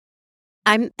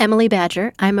I'm Emily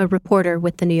Badger. I'm a reporter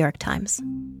with the New York Times.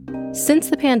 Since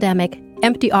the pandemic,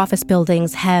 empty office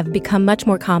buildings have become much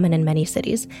more common in many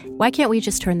cities. Why can't we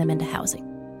just turn them into housing?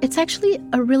 It's actually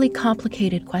a really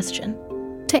complicated question.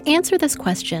 To answer this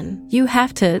question, you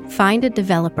have to find a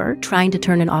developer trying to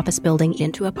turn an office building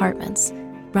into apartments,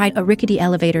 ride a rickety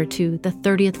elevator to the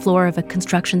 30th floor of a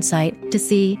construction site to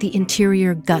see the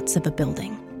interior guts of a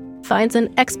building. Finds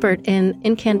an expert in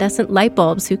incandescent light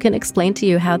bulbs who can explain to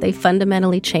you how they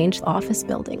fundamentally change office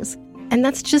buildings. And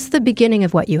that's just the beginning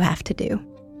of what you have to do.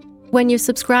 When you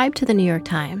subscribe to the New York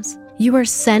Times, you are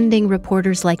sending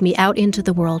reporters like me out into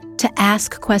the world to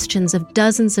ask questions of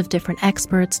dozens of different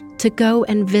experts, to go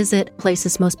and visit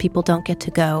places most people don't get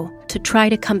to go, to try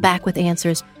to come back with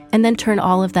answers, and then turn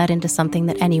all of that into something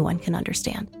that anyone can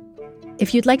understand.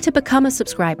 If you'd like to become a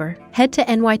subscriber, head to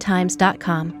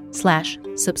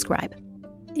nytimes.com/subscribe.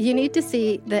 You need to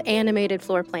see the animated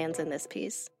floor plans in this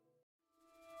piece.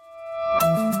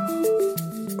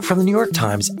 From the New York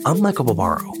Times, I'm Michael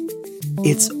Barbaro.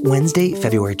 It's Wednesday,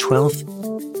 February 12th.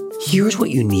 Here's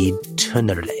what you need to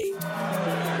know today.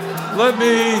 Let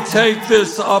me take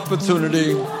this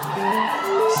opportunity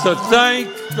to thank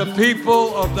the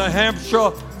people of New Hampshire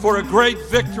for a great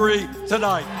victory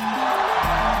tonight.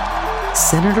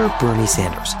 Senator Bernie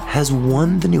Sanders has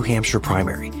won the New Hampshire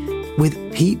primary, with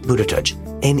Pete Buttigieg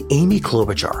and Amy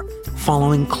Klobuchar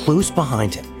following close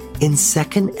behind him in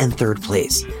second and third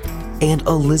place, and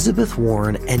Elizabeth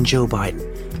Warren and Joe Biden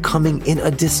coming in a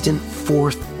distant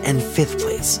fourth and fifth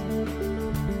place.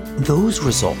 Those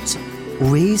results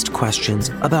raised questions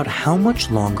about how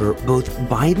much longer both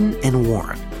Biden and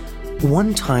Warren,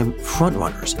 one-time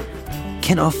frontrunners,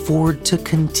 can afford to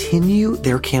continue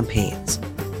their campaigns.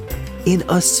 In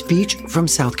a speech from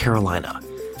South Carolina,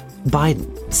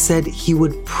 Biden said he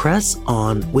would press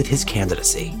on with his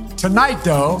candidacy. Tonight,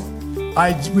 though,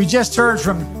 we just heard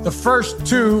from the first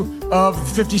two of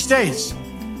 50 states.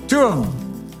 Two of them.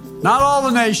 Not all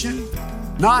the nation,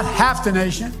 not half the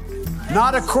nation,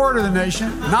 not a quarter of the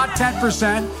nation, not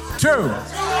 10%. Two.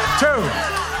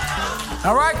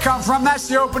 Now, where I come from, that's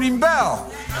the opening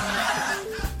bell,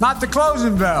 not the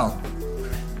closing bell.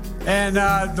 And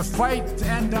the fight to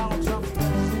end Donald Trump.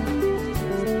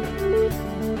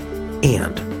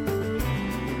 And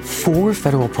 4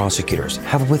 federal prosecutors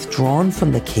have withdrawn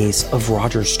from the case of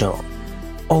Roger Stone,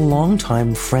 a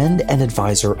longtime friend and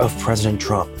advisor of President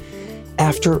Trump,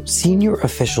 after senior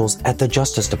officials at the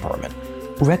Justice Department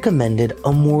recommended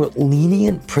a more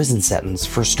lenient prison sentence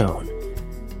for Stone.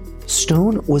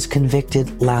 Stone was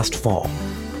convicted last fall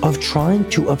of trying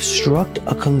to obstruct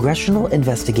a congressional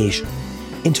investigation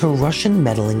into Russian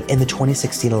meddling in the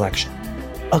 2016 election,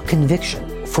 a conviction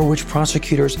for which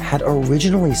prosecutors had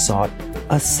originally sought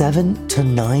a 7 to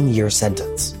 9 year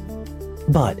sentence.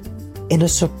 But in a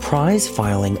surprise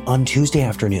filing on Tuesday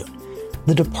afternoon,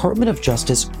 the Department of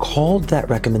Justice called that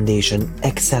recommendation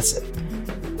excessive,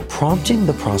 prompting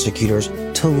the prosecutors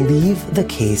to leave the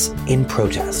case in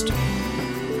protest.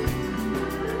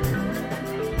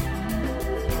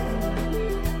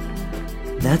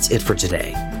 That's it for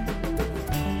today.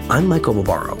 I'm Michael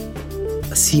Barbaro.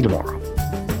 See you tomorrow.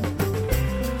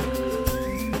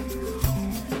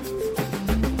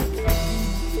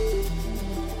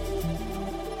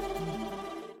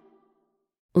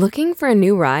 Looking for a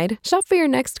new ride? Shop for your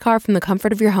next car from the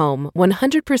comfort of your home,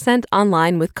 100%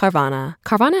 online with Carvana.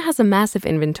 Carvana has a massive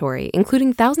inventory,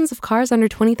 including thousands of cars under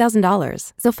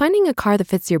 $20,000. So finding a car that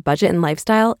fits your budget and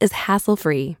lifestyle is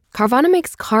hassle-free. Carvana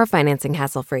makes car financing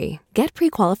hassle-free. Get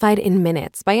pre-qualified in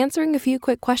minutes by answering a few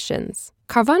quick questions.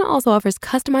 Carvana also offers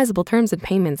customizable terms and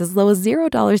payments as low as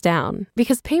 $0 down,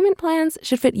 because payment plans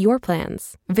should fit your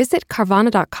plans. Visit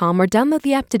Carvana.com or download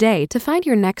the app today to find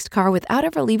your next car without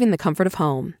ever leaving the comfort of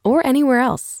home or anywhere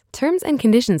else. Terms and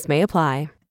conditions may apply.